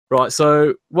Right,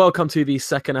 so welcome to the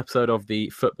second episode of the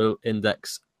Football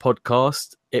Index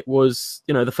podcast. It was,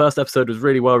 the first episode was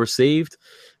really well received.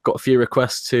 Got a few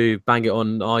requests to bang it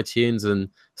on iTunes and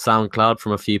SoundCloud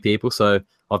from a few people, so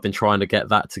I've been trying to get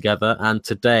that together. And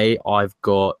today I've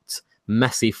got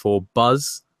Messi for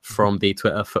Buzz from the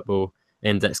Twitter Football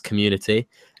Index community,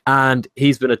 and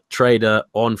he's been a trader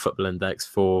on Football Index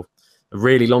for a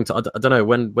really long time. I don't know,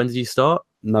 when did you start?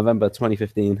 November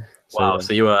 2015. Wow,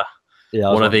 so you were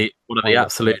one of the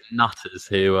absolute nutters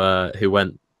who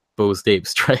went balls deep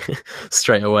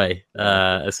straight away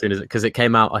as soon as because it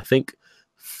came out, I think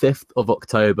 5th of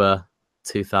October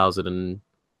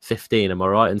 2015. Am I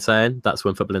right in saying that's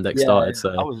when Football Index started?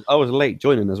 So I was late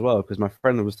joining as well because my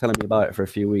friend was telling me about it for a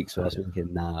few weeks. So I was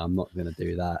thinking, nah, I'm not going to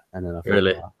do that. And then I thought,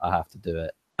 really, I have to do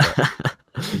it.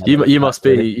 you must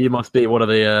be one of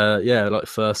the like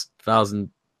first 1,000.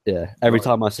 Yeah, every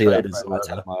time I see that, I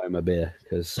tell him I owe him a beer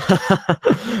because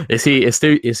is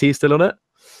he still on it?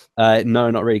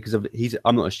 No, not really, because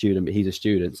I'm not a student, but he's a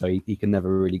student, so he can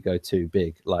never really go too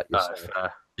big like yourself.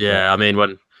 Yeah, I mean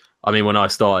when I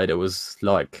started, it was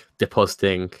like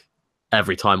depositing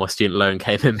every time my student loan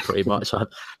came in. Pretty much, I had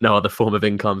no other form of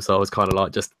income, so I was kind of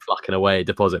like just plucking away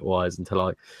deposit wise until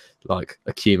I like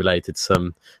accumulated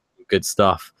some good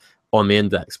stuff on the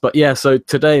index. But yeah, so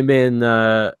today me and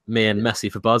Messi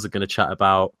for Buzz are going to chat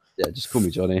about. Yeah, just call me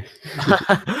Johnny.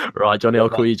 Right, Johnny, I'll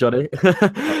call you Johnny.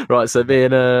 Right, so me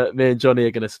and Johnny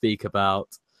are going to speak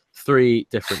about 3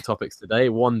 different topics today.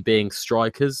 One being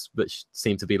strikers, which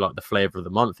seem to be like the flavour of the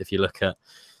month. If you look at,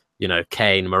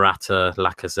 Kane, Morata,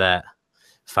 Lacazette,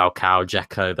 Falcao,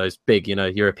 Dzeko, those big,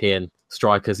 European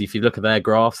strikers. If you look at their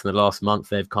graphs in the last month,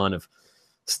 they've kind of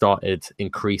started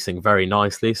increasing very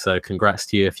nicely. So congrats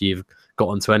to you if you've got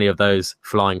onto any of those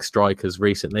flying strikers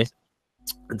recently.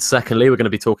 And secondly, we're going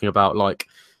to be talking about like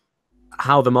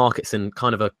how the market's in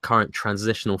kind of a current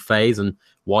transitional phase and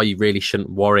why you really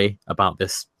shouldn't worry about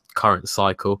this current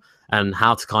cycle and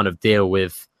how to kind of deal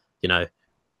with,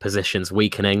 positions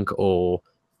weakening or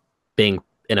being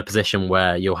in a position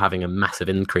where you're having a massive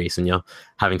increase and you're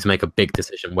having to make a big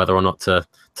decision whether or not to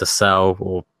sell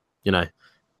or,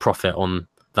 profit on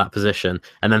that position.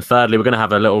 And then thirdly, we're going to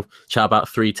have a little chat about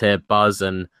 3-tier Buzz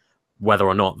and whether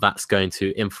or not that's going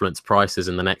to influence prices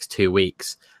in the next 2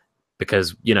 weeks,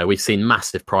 because we've seen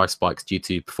massive price spikes due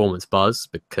to performance Buzz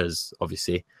because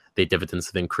obviously the dividends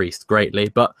have increased greatly.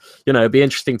 But it'd be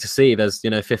interesting to see. There's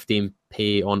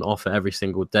 15p on offer every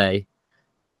single day,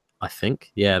 I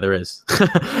think. Yeah, there is.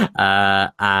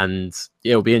 And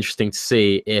it'll be interesting to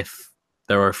see if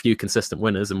there are a few consistent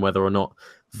winners and whether or not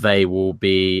they will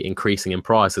be increasing in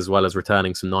price as well as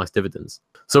returning some nice dividends.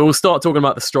 So we'll start talking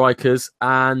about the strikers.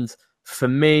 And for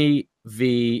me,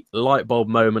 the light bulb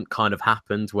moment kind of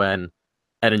happened when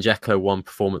Edin Dzeko won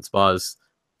performance Buzz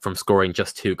from scoring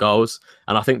just 2 goals.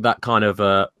 And I think that kind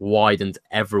of widened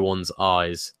everyone's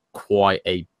eyes quite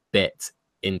a bit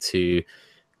into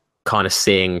kind of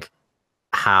seeing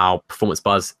how performance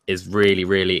Buzz is really,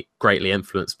 really greatly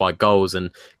influenced by goals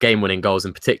and game-winning goals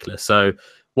in particular. So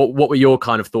what were your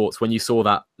kind of thoughts when you saw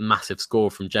that massive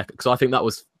score from Dzeko? Because I think that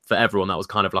was, for everyone, that was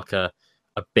kind of like a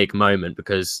big moment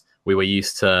because we were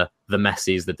used to the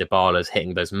Messis, the Dybalas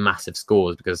hitting those massive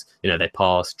scores because, they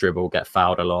pass, dribble, get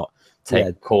fouled a lot,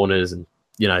 take corners and,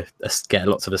 get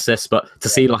lots of assists. But to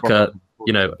see like a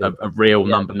real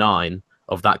number 9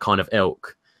 of that kind of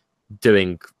ilk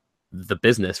doing the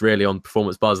business really on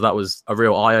performance Buzz, that was a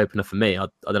real eye-opener for me. I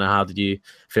don't know, how did you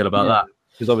feel about that?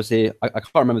 Because obviously, I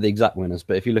can't remember the exact winners,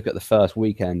 but if you look at the first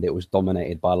weekend, it was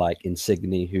dominated by like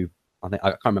Insigne, who I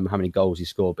can't remember how many goals he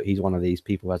scored, but he's one of these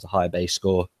people who has a high base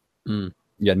score. You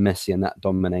had Messi and that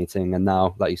dominating, and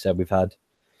now, like you said, we've had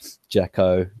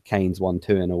Dzeko. Kane's won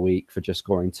 2 in a week for just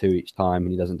scoring 2 each time,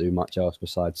 and he doesn't do much else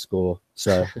besides score.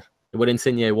 So when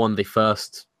Insigne won the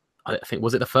first, I think,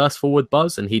 was it the first forward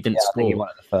Buzz, and he didn't score? I think he won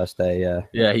it the first day.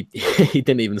 Yeah, he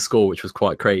didn't even score, which was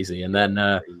quite crazy. And then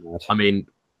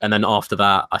and then after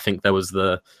that, I think there was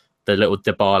the little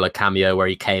Dybala cameo where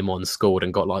he came on, scored,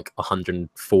 and got like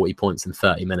 140 points in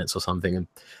 30 minutes or something, and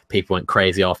people went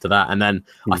crazy after that. And then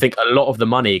I think a lot of the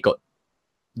money got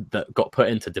put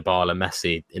into Dybala,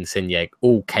 Messi, Insigne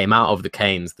all came out of the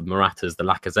Kanes, the Moratas, the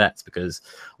Lacazettes, because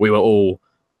we were all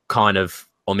kind of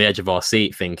on the edge of our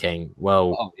seat thinking,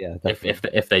 well,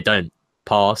 if they don't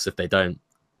pass, if they don't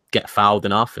get fouled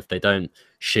enough, if they don't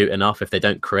shoot enough, if they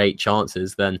don't create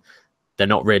chances, then they're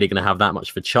not really going to have that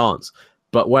much of a chance.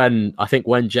 But when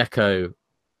Dzeko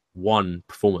won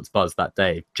performance Buzz that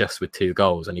day just with 2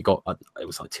 goals, and he got, it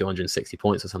was like 260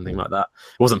 points or something like that.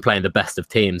 He wasn't playing the best of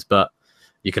teams, but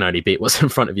you can only beat what's in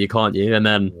front of you, can't you? And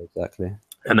then exactly.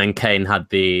 And then Kane had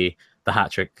the the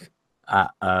hat trick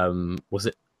at was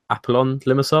it Apollon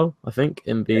Limassol, I think,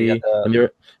 in the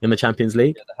Champions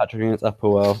League. Yeah, the hat trick against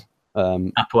Apoel.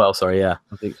 Apoel, sorry, yeah,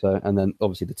 I think so. And then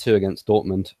obviously the 2 against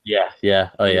Dortmund. Yeah.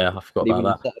 Oh yeah, I forgot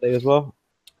about that. Saturday as well.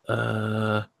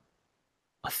 I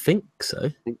think so.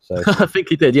 So. I think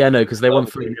he did. Yeah, no, because they won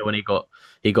 3-0 when he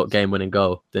got game-winning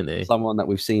goal, didn't he? Someone that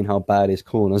we've seen how bad his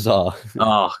corners are.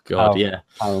 Oh god,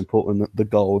 how important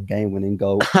the game-winning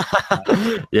goal.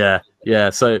 yeah.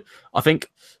 So I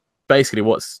think basically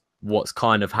what's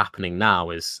kind of happening now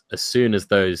is as soon as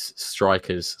those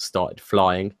strikers started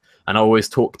flying, and I always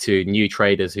talk to new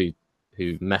traders who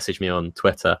message me on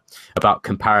Twitter about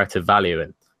comparative value,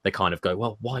 and they kind of go,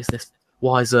 well, why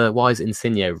is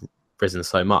Insigne risen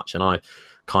so much? And I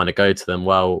kind of go to them,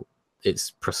 well, it's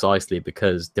precisely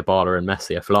because Dybala and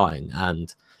Messi are flying,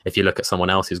 and if you look at someone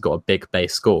else who's got a big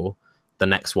base score, the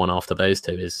next one after those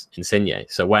two is Insigne.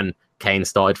 So when Kane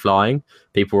started flying,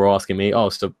 people were asking me, oh,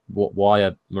 so why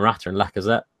are Morata and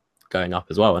Lacazette going up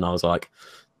as well? And I was like,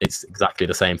 it's exactly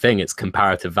the same thing. It's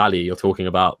comparative value. You're talking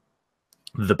about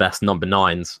the best number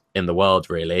 9s in the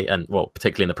world, really. And well,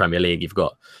 particularly in the Premier League, you've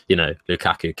got,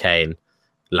 Lukaku, Kane,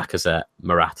 Lacazette,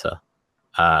 Morata,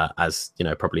 as,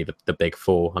 probably the big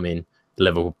 4. I mean,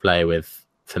 Liverpool play with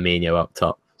Firmino up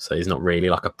top, so he's not really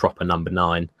like a proper number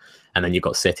 9. And then you've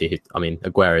got City,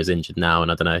 Aguero is injured now,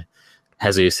 and I don't know,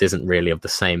 Jesus isn't really of the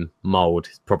same mold.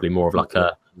 He's probably more of like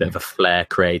a bit of a flair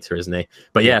creator, isn't he?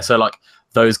 But yeah, so like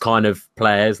those kind of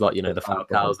players, like, the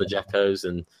Falcaos, the Dzekos,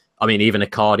 and even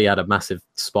Icardi had a massive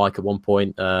spike at one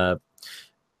point,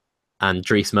 and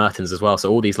Dries Mertens as well.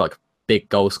 So all these like big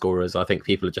goal scorers, I think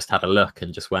people have just had a look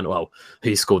and just went, well,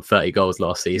 who scored 30 goals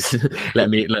last season? let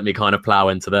me kind of plow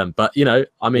into them. But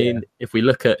if we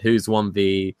look at who's won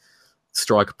the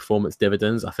striker performance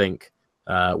dividends, I think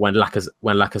when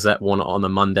Lacazette won it on the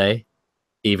Monday,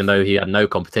 even though he had no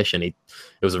competition, it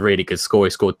was a really good score. He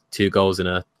scored 2 goals in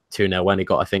a 2-0 when he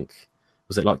got, I think,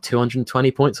 was it like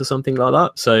 220 points or something like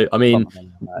that? So we're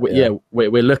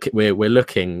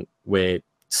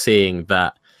seeing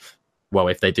that, well,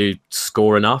 if they do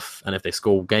score enough, and if they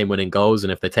score game-winning goals,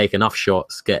 and if they take enough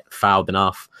shots, get fouled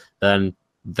enough, then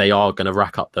they are going to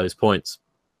rack up those points.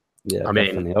 Yeah,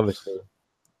 definitely. Obviously,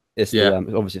 it's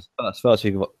obviously first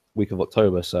week of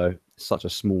October, so it's such a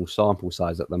small sample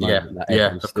size at the moment.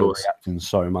 Of course, reacting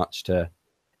so much to,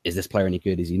 is this player any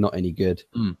good? Is he not any good?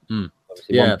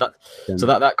 Yeah,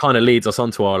 that kind of leads us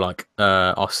on to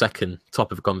our second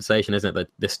topic of conversation, isn't it?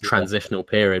 This transitional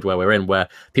period where we're in, where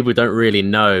people don't really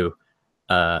know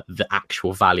the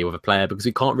actual value of a player, because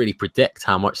we can't really predict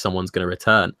how much someone's going to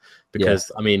return. Because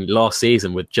last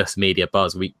season, with just media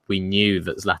buzz, we knew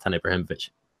that Zlatan Ibrahimovic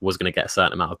was going to get a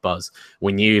certain amount of buzz.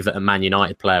 We knew that a Man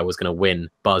United player was going to win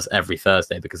buzz every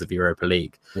Thursday because of the Europa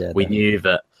League. We knew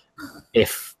that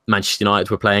if Manchester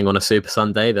United were playing on a Super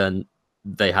Sunday, then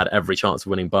they had every chance of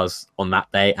winning buzz on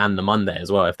that day and the Monday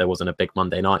as well, if there wasn't a big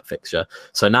Monday night fixture.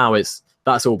 So now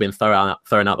that's all been thrown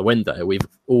out the window. We've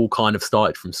all kind of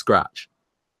started from scratch,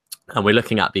 and we're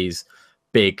looking at these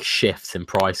big shifts in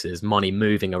prices, money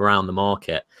moving around the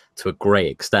market to a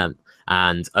great extent,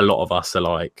 and a lot of us are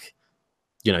like,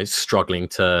 struggling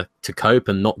to cope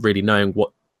and not really knowing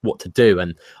what to do.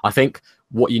 And I think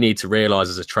what you need to realize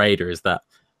as a trader is that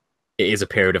it is a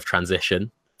period of transition.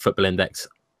 Football Index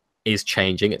is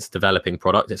changing. It's a developing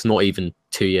product. It's not even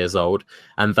 2 years old.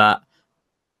 And that,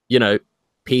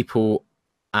 people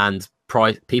are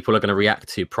going to react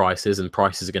to prices, and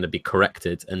prices are going to be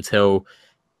corrected until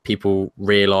people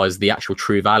realize the actual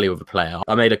true value of a player.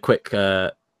 I made a quick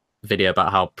video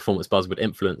about how performance buzz would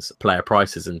influence player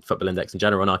prices and Football Index in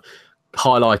general, and I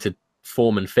highlighted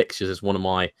form and fixtures as one of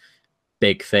my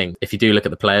big things. If you do look at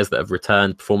the players that have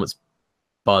returned performance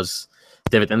buzz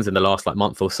dividends in the last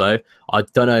month or so, I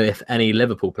don't know if any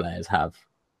Liverpool players have,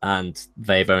 and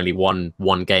they've only won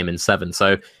 1 game in 7.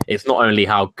 So it's not only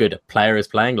how good a player is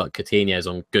playing, like Coutinho's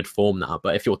on good form now,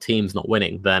 but if your team's not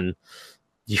winning, then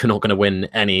you're not going to win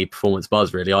any performance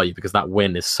buzz, really, are you? Because that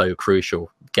win is so crucial.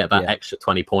 Get that extra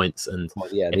 20 points, and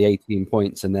the 18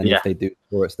 points, and then if they do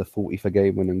score, it's the 40 for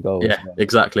game winning goals. Yeah,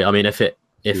 exactly.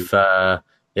 If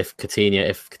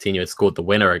Coutinho had scored the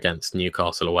winner against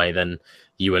Newcastle away, then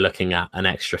you were looking at an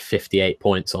extra 58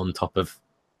 points on top of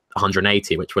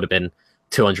 180, which would have been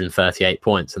 238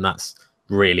 points, and that's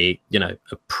really a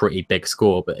pretty big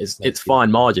score. But it's fine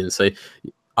margins. So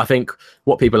I think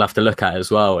what people have to look at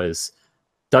as well is,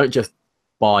 don't just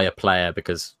buy a player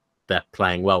because they're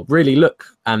playing well. Really look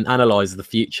and analyze their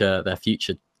future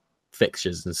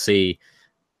fixtures, and see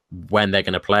when they're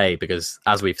going to play, because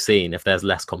as we've seen, if there's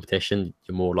less competition,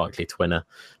 you're more likely to win the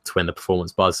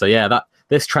performance buzz. So yeah,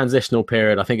 this transitional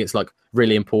period, I think it's like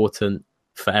really important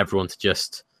for everyone to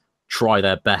just try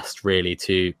their best really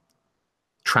to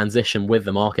transition with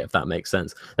the market, if that makes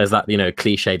sense. There's that, you know,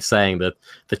 cliched saying that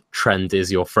the trend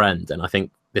is your friend, and I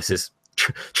think this is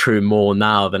true more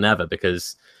now than ever,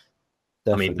 because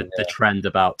definitely, the trend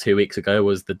about 2 weeks ago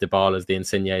was the Dybalas, the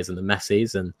Insignes, and the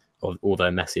Messis, and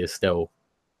although Messi is still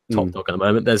top dog at the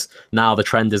moment, there's now the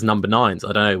trend is number 9s.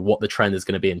 I don't know what the trend is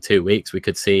going to be in 2 weeks. We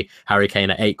could see Harry Kane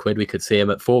at £8, we could see him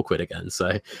at £4 again.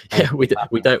 So yeah,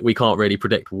 we can't really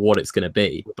predict what it's going to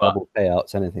be. But double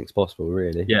payouts, anything's possible,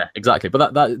 really. Yeah, exactly.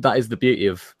 But that is the beauty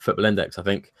of Football Index, I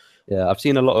think. Yeah, I've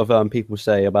seen a lot of people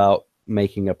say about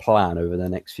making a plan over the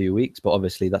next few weeks, but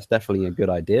obviously that's definitely a good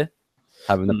idea,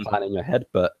 having the plan in your head.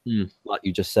 But like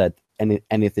you just said,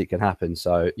 anything can happen.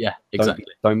 So yeah, exactly.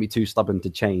 Don't be too stubborn to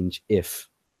change if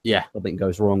something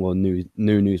goes wrong or new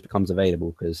news becomes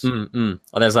available, because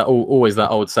there's always that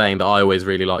old saying that I always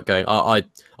really like going. I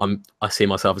see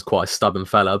myself as quite a stubborn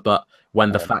fella, but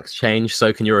when the facts change,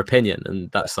 so can your opinion, and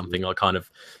that's something I kind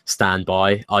of stand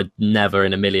by. I never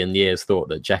in a million years thought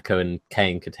that Dzeko and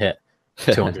Kane could hit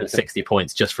 260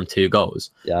 points just from 2 goals.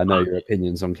 Yeah, I know your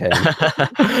opinions on Kane.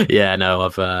 Yeah, no,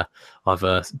 I've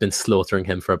been slaughtering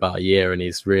him for about a year, and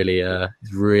he's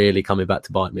really coming back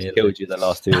to bite me. He's killed you the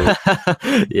last 2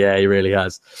 weeks. Yeah, he really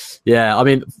has. Yeah, I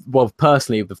mean, well,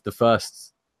 personally, the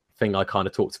first thing I kind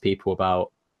of talked to people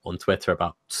about on Twitter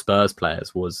about Spurs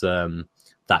players was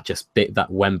that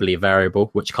Wembley variable,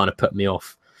 which kind of put me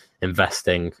off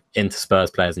investing into Spurs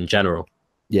players in general.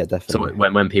 Yeah, definitely.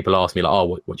 So when people ask me like, oh,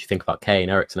 what do you think about Kane,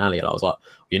 Eriksen, Elliott? I was like,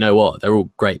 you know what? They're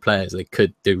all great players. They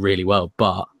could do really well.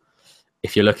 But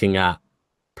if you're looking at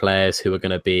players who are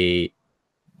going to be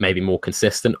maybe more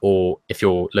consistent, or if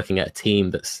you're looking at a team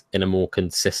that's in a more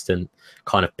consistent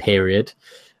kind of period,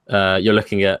 you're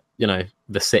looking at, you know,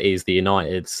 the Cities, the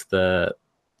Uniteds,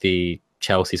 the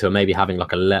Chelseas, who are maybe having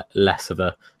like a less of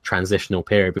a transitional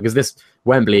period. Because this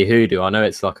Wembley hoodoo, I know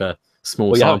it's like a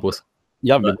small sample. They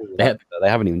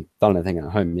haven't even done anything at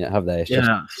home yet, have they? It's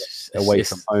just away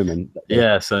from home.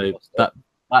 And so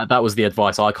that was the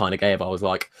advice I kind of gave. I was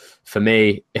like, for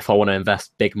me, if I want to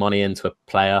invest big money into a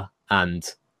player, and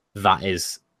that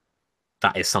is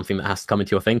something that has to come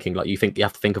into your thinking. Like, you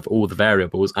have to think of all the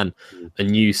variables, and a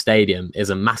new stadium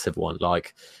is a massive one.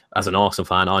 Like, as an Arsenal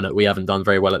fan, I know we haven't done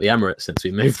very well at the Emirates since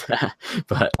we moved there.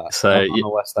 But I'm a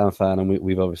West Ham fan, and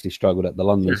we've obviously struggled at the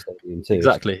London Stadium too.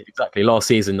 Exactly. Last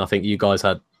season, I think you guys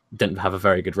didn't have a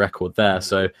very good record there.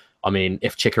 So, I mean,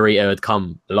 if Chicharito had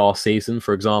come last season,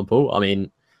 for example, I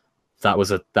mean, that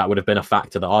would have been a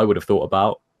factor that I would have thought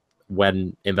about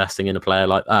when investing in a player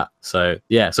like that. So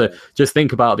just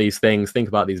think about these things, think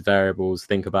about these variables,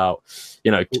 think about,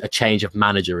 you know, a change of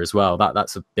manager as well.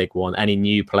 That's a big one. Any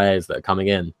new players that are coming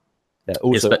in. Yeah,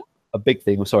 also a big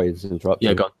thing. Sorry to interrupt.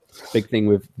 Yeah, go on. Big thing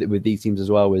with these teams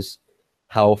as well is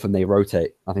how often they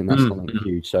rotate. I think that's something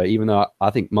huge. So even though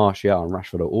I think Martial and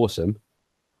Rashford are awesome,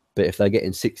 but if they're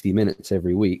getting 60 minutes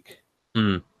every week,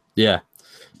 I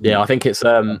think it's.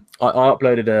 I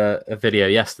uploaded a video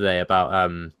yesterday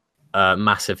about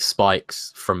massive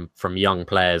spikes from young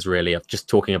players, really, of just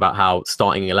talking about how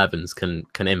starting 11s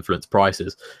can influence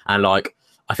prices. And like,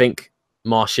 I think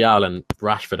Martial and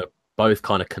Rashford are both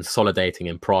kind of consolidating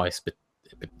in price, but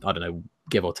I don't know,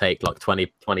 give or take like 20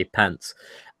 pence,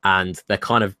 and they're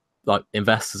kind of like,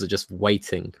 investors are just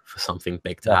waiting for something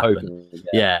big to happen.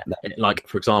 Like,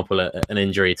 for example, an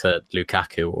injury to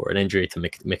Lukaku or an injury to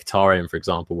Mkhitaryan, for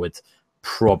example, would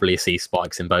probably see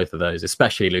spikes in both of those,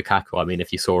 especially Lukaku. I mean,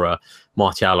 if you saw a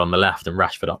Martial on the left and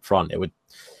Rashford up front, it would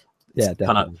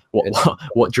kind of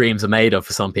what dreams are made of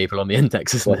for some people on the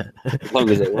index, isn't it? As long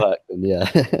as it works, then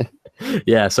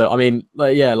yeah. So I mean,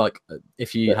 like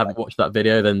if you haven't watched that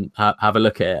video, then have a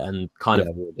look at it and kind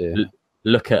of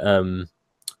look at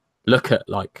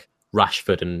like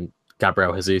Rashford and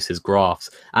Gabriel Jesus's graphs,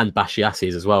 and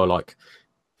Bashiasi's as well. Like,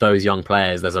 those young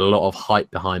players, there's a lot of hype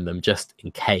behind them just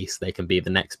in case they can be the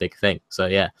next big thing. So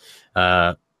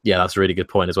that's a really good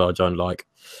point as well, John. Like,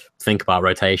 think about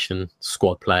rotation,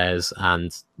 squad players,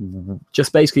 and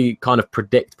just basically kind of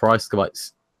predict price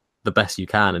the best you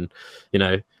can. And, you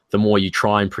know, the more you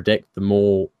try and predict, the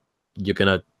more you're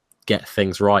going to get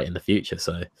things right in the future.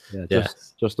 So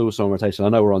just also on rotation, I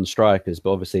know we're on strikers,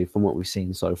 but obviously from what we've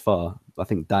seen so far, I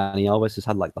think Dani Alves has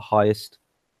had like the highest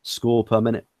score per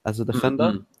minute as a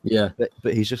defender.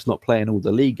 But he's just not playing all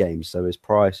the league games, so his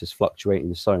price is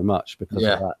fluctuating so much because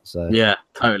of that. So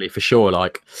totally, for sure.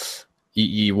 Like,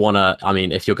 you want to, I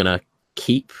mean, if you're going to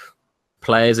keep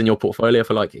players in your portfolio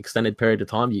for like extended period of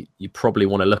time, you probably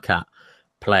want to look at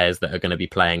players that are going to be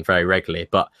playing very regularly.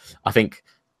 But I think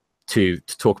to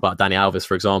talk about Dani Alves,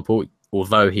 for example,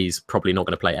 although he's probably not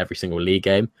going to play every single league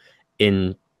game,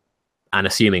 and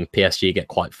assuming PSG get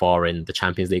quite far in the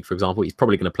Champions League, for example, he's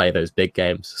probably going to play those big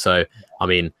games. So, I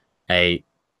mean,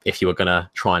 if you were going to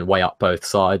try and weigh up both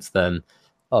sides, then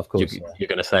of course you're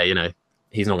going to say,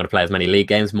 he's not going to play as many league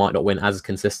games, might not win as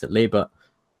consistently, but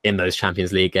in those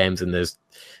Champions League games and those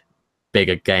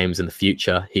bigger games in the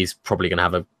future, he's probably going to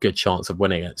have a good chance of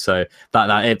winning it. So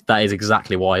that is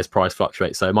exactly why his price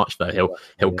fluctuates so much. Though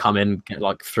he'll come in, get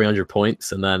like 300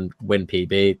 points, and then win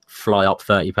PB, fly up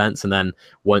 30 pence, and then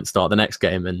won't start the next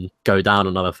game and go down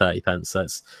another 30 pence. So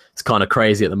it's kind of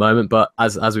crazy at the moment. But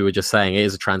as we were just saying, it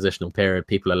is a transitional period.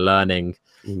 People are learning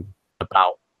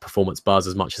about performance buzz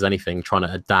as much as anything, trying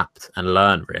to adapt and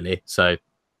learn really. So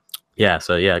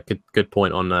good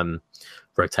point on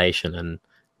rotation and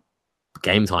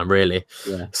game time really.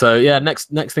 So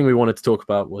next thing we wanted to talk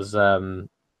about was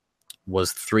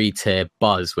 3-tier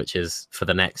buzz, which is for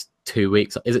the next 2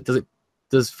 weeks.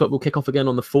 Does football kick off again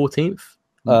on the 14th?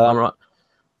 I'm right.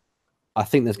 I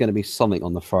think there's going to be something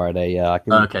on the Friday.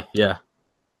 Okay.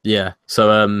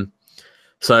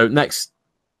 So next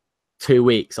 2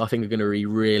 weeks I think are going to be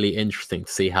really interesting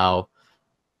to see how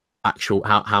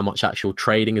much actual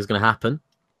trading is going to happen,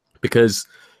 because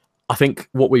I think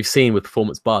what we've seen with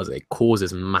performance buzz, it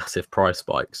causes massive price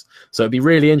spikes. So it'd be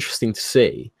really interesting to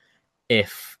see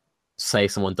if, say,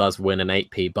 someone does win an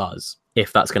 8p buzz,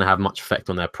 if that's going to have much effect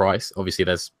on their price. Obviously,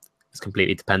 it's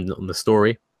completely dependent on the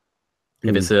story.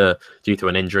 If it's due to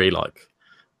an injury, like,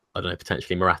 I don't know,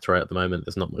 potentially Morata at the moment,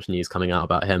 there's not much news coming out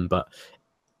about him. But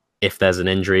if there's an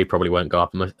injury, probably won't go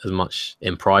up as much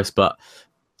in price. But,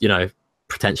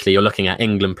 potentially you're looking at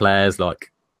England players like,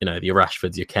 your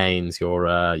Rashfords, your Kanes,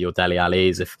 your Dele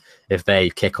Allis. If they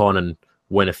kick on and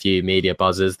win a few media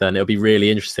buzzers, then it'll be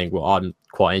really interesting. Well, I'm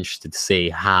quite interested to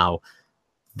see how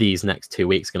these next 2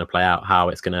 weeks are going to play out, how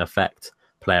it's going to affect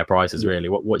player prices. Really,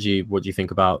 what do you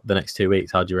think about the next 2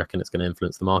 weeks? How do you reckon it's going to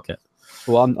influence the market?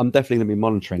 Well, I'm definitely going to be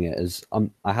monitoring it. As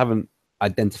I haven't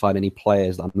identified any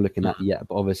players that I'm looking at yet,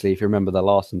 but obviously, if you remember the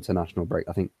last international break,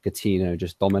 I think Coutinho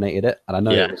just dominated it, and I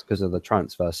know it was because of the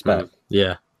transfer spec.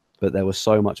 But there was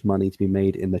so much money to be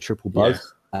made in the triple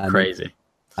buzz. Crazy.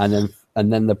 And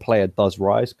then the player does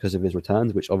rise because of his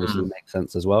returns, which obviously makes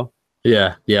sense as well.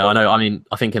 I know. I mean,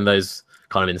 I think in those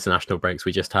kind of international breaks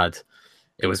we just had,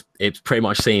 it pretty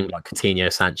much seemed like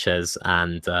Coutinho, Sanchez,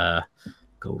 and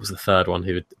what was the third one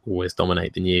who would always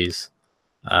dominate the news?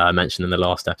 I mentioned in the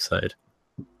last episode.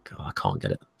 God, I can't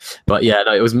get it. But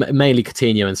it was mainly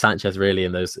Coutinho and Sanchez really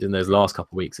in those last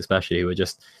couple of weeks, especially, who were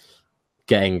just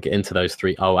getting into those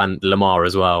three. Oh, and Lamar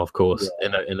as well, of course,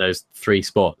 in those three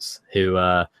spots, who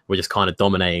were just kind of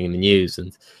dominating the news,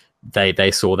 and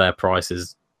they saw their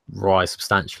prices rise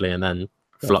substantially and then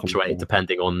fluctuate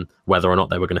depending on whether or not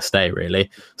they were going to stay really.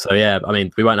 So I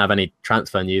mean, we won't have any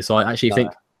transfer news. So I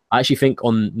actually think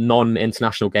on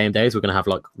non-international game days we're going to have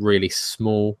like really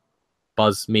small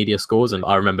buzz media scores. And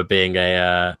I remember being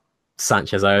a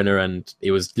Sanchez owner, and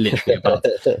he was literally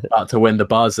about to win the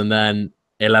buzz, and then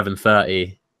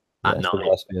 11:30 at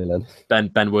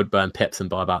night, Ben Woodburn pips him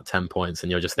by about 10 points, and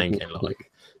you're just thinking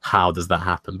like, how does that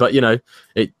happen? But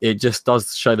it just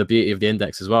does show the beauty of the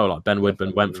index as well. Like Ben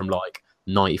Woodburn went from like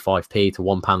 95p to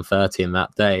 £1.30 in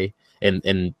that day,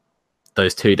 in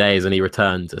those 2 days, and he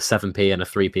returned a 7p and a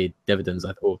 3p dividends,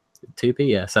 or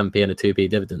 2p, 7p and a 2p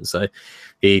dividend. So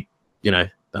he,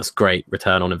 that's great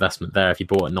return on investment there. If you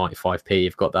bought at 95p,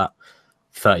 you've got that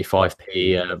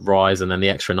 35p rise, and then the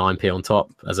extra 9p on top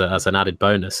as an added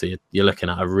bonus. So you're looking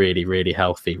at a really, really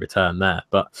healthy return there.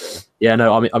 But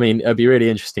I mean it'd be really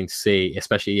interesting to see,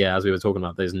 especially as we were talking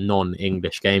about those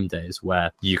non-English game days,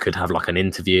 where you could have like an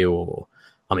interview, or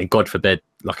I mean, God forbid,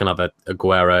 like another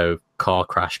Aguero car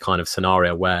crash kind of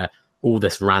scenario where all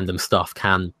this random stuff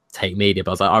can take media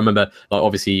buzz. I remember, like,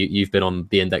 obviously you've been on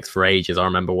the index for ages. I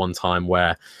remember one time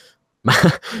where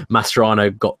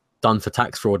Mascherano got done for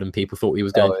tax fraud and people thought he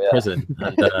was going to prison,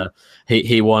 and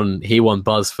he won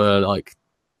buzz for like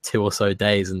 2 or so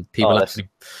days, and people actually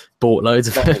bought loads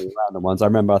of random ones. I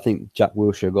remember, I think Jack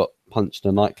Wilshere got punched in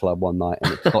a nightclub one night,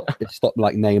 and it stopped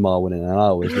like Neymar winning, and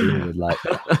I was really like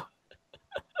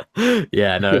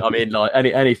I mean, like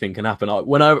anything can happen. Like,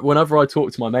 whenever I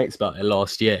talked to my mates about it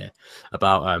last year,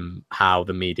 about how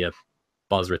the media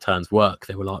buzz returns work,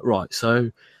 they were like, right,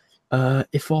 so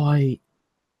if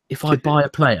I buy a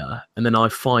player and then I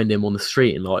find him on the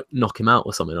street and like knock him out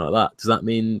or something like that, does that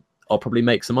mean I'll probably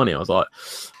make some money? I was like,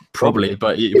 probably,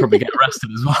 but you probably get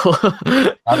arrested as well.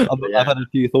 I've had a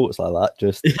few thoughts like that.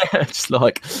 Just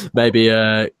like maybe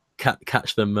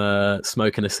catch them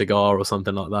smoking a cigar or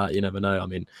something like that. You never know. I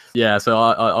mean, so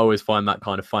I always find that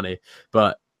kind of funny.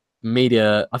 But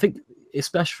media, I think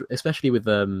especially with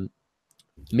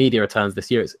media returns this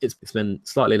year, it's been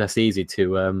slightly less easy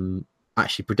to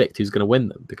actually predict who's going to win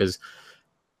them, because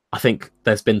I think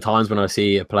there's been times when I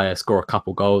see a player score a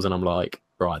couple goals and I'm like,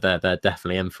 right, they're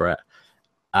definitely in for it.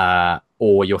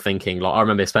 Or you're thinking, like, I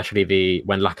remember especially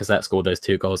when Lacazette scored those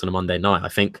 2 goals on a Monday night. I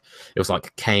think it was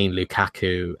like Kane,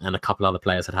 Lukaku, and a couple other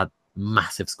players had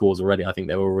massive scores already. I think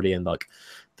they were already in like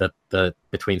the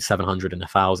between 700 and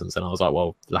 1,000s, and I was like,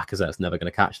 well, Lacazette's never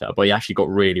going to catch that. But he actually got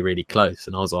really, really close,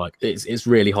 and I was like, it's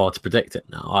really hard to predict it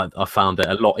now. I found it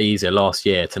a lot easier last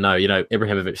year to know,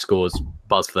 Ibrahimovic scores,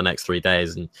 buzz for the next 3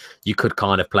 days, and you could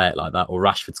kind of play it like that. Or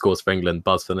Rashford scores for England,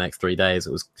 buzz for the next 3 days.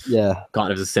 It was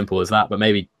kind of as simple as that. But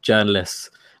maybe journalists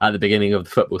at the beginning of the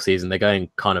football season, they're going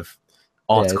kind of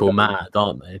article mad,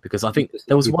 aren't they? Because I think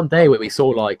there was one day where we saw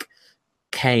like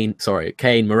Kane,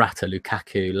 Morata,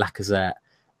 Lukaku, Lacazette,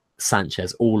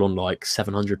 Sanchez all on like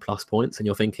 700 plus points, and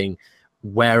you're thinking,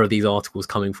 where are these articles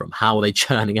coming from? How are they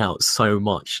churning out so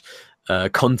much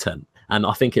content? And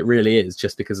I think it really is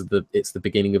just because it's the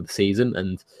beginning of the season,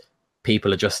 and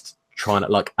people are just trying to,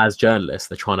 like, as journalists,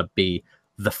 they're trying to be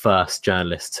the first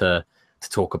journalist to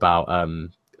talk about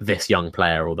this young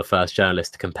player, or the first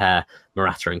journalist to compare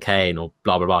Morata and Kane, or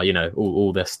blah blah blah,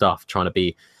 all this stuff, trying to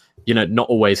be, not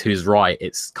always who's right,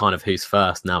 it's kind of who's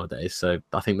first nowadays. So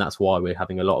I think that's why we're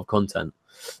having a lot of content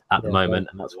at the moment,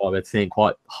 and that's why we're seeing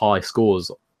quite high scores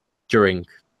during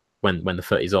when the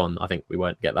footy's on. I think we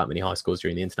won't get that many high scores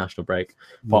during the international break,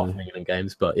 apart from England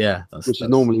games. But yeah, which is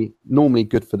normally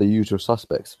good for the usual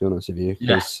suspects, to be honest with you.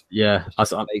 Yeah.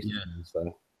 So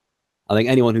I think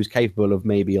anyone who's capable of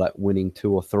maybe like winning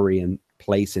 2 or 3 and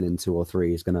placing in 2 or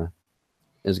 3 is gonna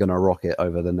rock it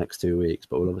over the next 2 weeks.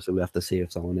 But we'll have to see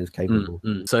if someone is capable.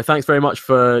 So thanks very much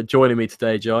for joining me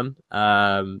today, John.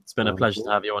 It's been a pleasure to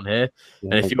have you on here.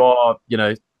 And if you are,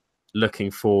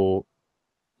 looking for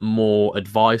more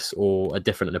advice or a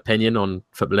different opinion on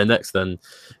Football Index, then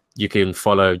you can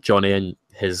follow Johnny, and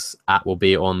his @ will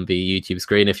be on the YouTube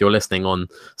screen. If you're listening on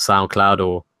SoundCloud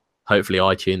or hopefully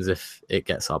iTunes, if it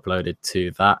gets uploaded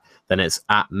to that, then it's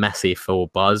 @Messi for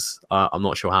Buzz. I'm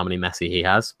not sure how many Messi he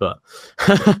has, but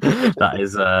that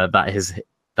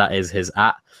is his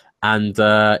 @. And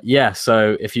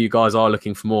so if you guys are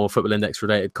looking for more Football Index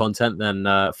related content, then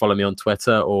follow me on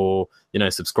Twitter, or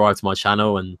subscribe to my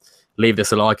channel, and leave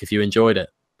this a like if you enjoyed it.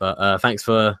 But thanks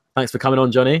for coming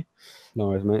on, Johnny. No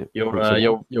worries, mate.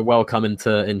 You're welcome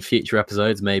in future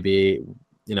episodes, maybe.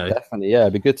 Definitely, yeah.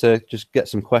 It'd be good to just get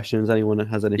some questions. Anyone that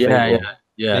has anything?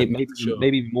 Yeah.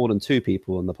 Maybe more than 2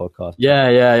 people on the podcast.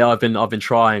 Yeah. I've been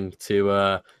trying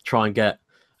to get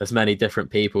as many different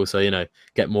people, so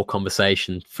get more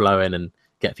conversation flowing and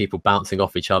get people bouncing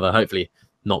off each other. Hopefully,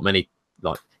 not many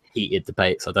like heated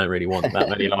debates. I don't really want that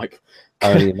many like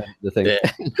the thing.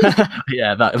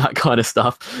 Yeah, that kind of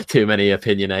stuff. Too many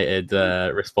opinionated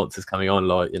responses coming on,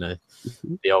 like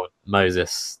the old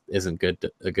Moses isn't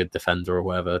a good defender, or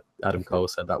whatever Adam Cole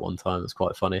said that one time. It's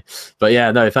quite funny. But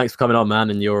yeah, no, thanks for coming on, man,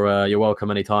 and you're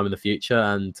welcome anytime in the future.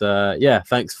 And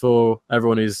thanks for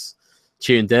everyone who's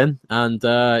tuned in, and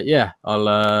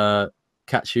I'll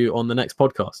catch you on the next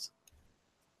podcast.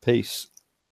 Peace.